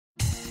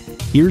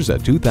Here's a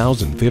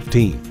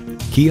 2015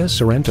 Kia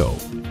Sorento.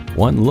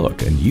 One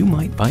look and you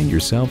might find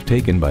yourself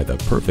taken by the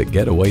perfect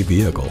getaway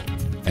vehicle.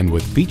 And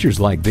with features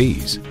like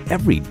these,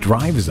 every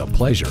drive is a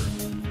pleasure.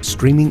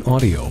 Streaming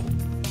audio,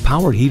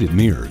 power heated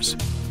mirrors,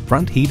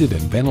 front heated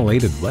and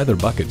ventilated leather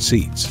bucket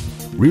seats,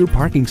 rear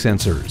parking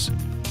sensors,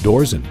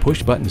 doors and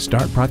push button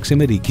start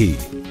proximity key,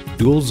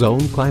 dual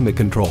zone climate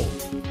control,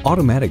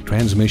 automatic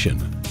transmission,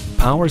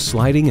 power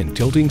sliding and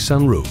tilting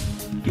sunroof,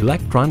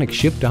 electronic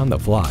shift on the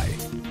fly,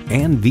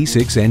 and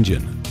V6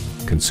 engine.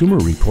 Consumer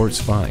Reports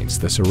finds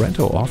the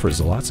Sorento offers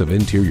lots of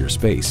interior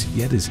space,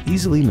 yet is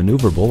easily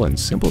maneuverable and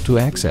simple to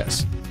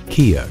access.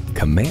 Kia,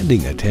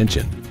 commanding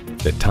attention.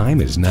 The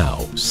time is now.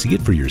 See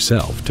it for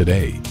yourself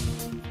today.